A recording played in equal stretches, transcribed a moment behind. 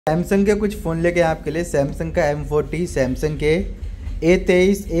Samsung के कुछ phone लेके आपके लिए सैमसंग का M40, सैमसंग के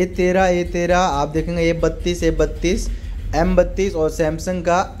A23, A13, आप देखेंगे A32, A32, M32 और सैमसंग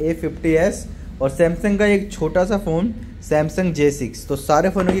का A50s और सैमसंग का एक छोटा सा फ़ोन सैमसंग J6। तो सारे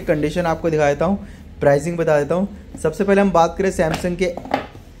फ़ोनों की कंडीशन आपको दिखा देता हूँ, प्राइसिंग बता देता हूँ। सबसे पहले हम बात करें सैमसंग के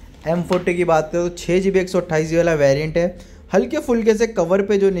M40 की बात करें तो 6GB 128GB वाला वेरिएंट है। हल्के फुल्के से कवर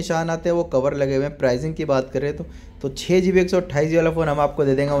पे जो निशान आते हैं वो कवर लगे हुए हैं। प्राइसिंग की बात करें तो 6GB 128GB वाला फ़ोन हम आपको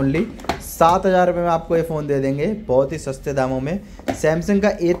दे देंगे ओनली 7,000 रुपये में। आपको ये फ़ोन दे देंगे बहुत ही सस्ते दामों में। सैमसंग का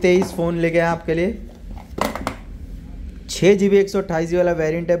A23 फ़ोन ले गए हैं आपके लिए, 6GB 128GB वाला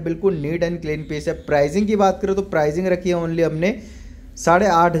वेरिएंट है, बिल्कुल नीट एंड क्लीन पीस है। प्राइसिंग की बात करें तो प्राइसिंग रखी है ओनली हमने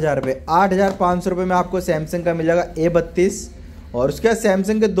 8,500 रुपये, 8,500 रुपये में आपको सैमसंग का मिल जाएगा A32। और उसके बाद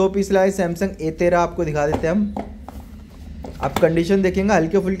सैमसंग के 2 पीस लाए सैमसंग A13 आपको दिखा देते हैं हम। आप कंडीशन देखेंगे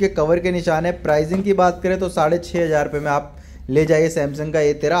हल्के फुल्के कवर के निशान है। प्राइसिंग की बात करें तो 6,500 रुपये में आप ले जाइए सैमसंग का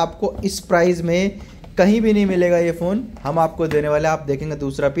A13। आपको इस प्राइस में कहीं भी नहीं मिलेगा ये फ़ोन, हम आपको देने वाले। आप देखेंगे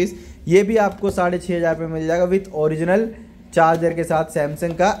दूसरा पीस, ये भी आपको 6,500 रुपये मिल जाएगा विथ ओरिजिनल चार्जर के साथ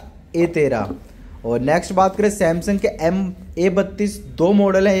सैमसंग का A13। और नेक्स्ट बात करें सैमसंग के A32, 2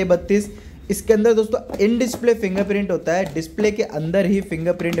 मॉडल है A32। इसके अंदर दोस्तों इन डिस्प्ले फिंगरप्रिंट होता है, डिस्प्ले के अंदर ही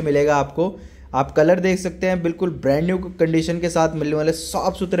फिंगरप्रिंट मिलेगा आपको। आप कलर देख सकते हैं, बिल्कुल ब्रांड न्यू कंडीशन के साथ मिलने वाले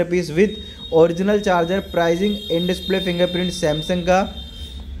साफ सुथरे peace with original charger. Pricing in display fingerprint Samsung का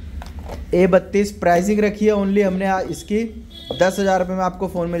A32, प्राइसिंग रखी है ओनली हमने इसकी 10,000 रुपये में आपको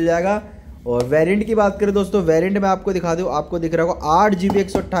फ़ोन मिल जाएगा। और वेरिएंट की बात करें दोस्तों, वेरिएंट में आपको दिखा दूँ, आपको दिख रहा होगा 8GB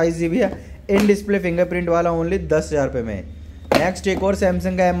 128GB है, इन डिस्प्ले फिंगरप्रिंट वाला ओनली 10,000 रुपये में। नेक्स्ट एक और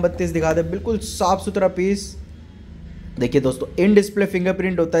सैमसंग का M32 दिखा दे, बिल्कुल साफ सुथरा पीस। देखिए दोस्तों इन डिस्प्ले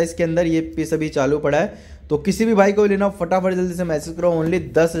फिंगरप्रिंट होता है इसके अंदर, ये पीस अभी चालू पड़ा है। तो किसी भी भाई को लेना फटाफट जल्दी से मैसेज करो, ओनली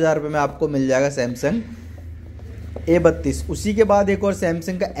 10,000 रुपये में आपको मिल जाएगा सैमसंग A32। उसी के बाद एक और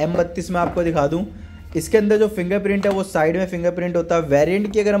सैमसंग का M32 में आपको दिखा दूं, इसके अंदर जो फिंगरप्रिंट है वो साइड में फिंगरप्रिंट होता है।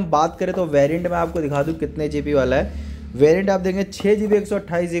 वेरिएंट की अगर हम बात करें तो वेरिएंट में आपको दिखा दूं कितने GB वाला है। वेरिएंट आप देखेंगे 6GB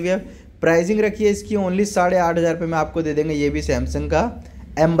 128GB है। प्राइसिंग रखी है इसकी ओनली 8,500 रुपये में आपको दे देंगे, ये भी सैमसंग का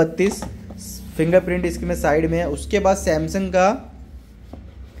M32। फिंगरप्रिंट इसके में साइड में है। उसके बाद सैमसंग का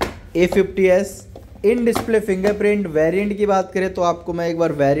A50s, in display fingerprint. Variant की बात करें तो आपको मैं एक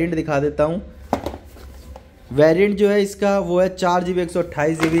बार वेरिएंट दिखा देता हूँ। वेरिएंट जो है इसका वो है 4GB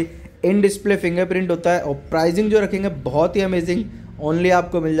 128GB, in display fingerprint होता है। और प्राइसिंग जो रखेंगे बहुत ही अमेजिंग, ओनली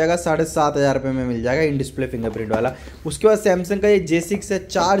आपको मिल जाएगा 7,500 रुपये में मिल जाएगा इन डिस्प्ले फिंगरप्रिंट वाला। उसके बाद सैमसंग का ये J6 है,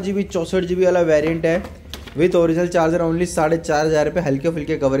 4GB 64GB वाला वेरिएंट है विथ ओरिजिनल चार्जर, ओनली 4,500 रुपये। हल्के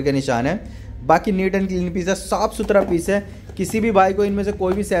फुल्के कवर के निशान है, बाकी नीट एंड क्लीन पीस है, साफ सुथरा पीस है। किसी भी भाई को इनमें से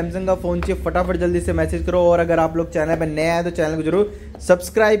कोई भी सैमसंग का फ़ोन चाहिए फटाफट जल्दी से मैसेज करो। और अगर आप लोग चैनल पर नए आए तो चैनल को जरूर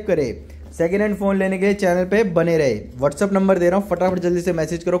सब्सक्राइब करें। सेकेंड हैंड फ़ोन लेने के लिए चैनल पे बने रहे। व्हाट्सअप नंबर दे रहा हूँ, फटाफट जल्दी से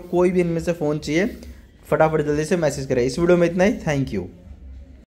मैसेज करो। कोई भी इनमें से फ़ोन चाहिए फटाफट जल्दी से मैसेज करें। इस वीडियो में इतना ही, थैंक यू।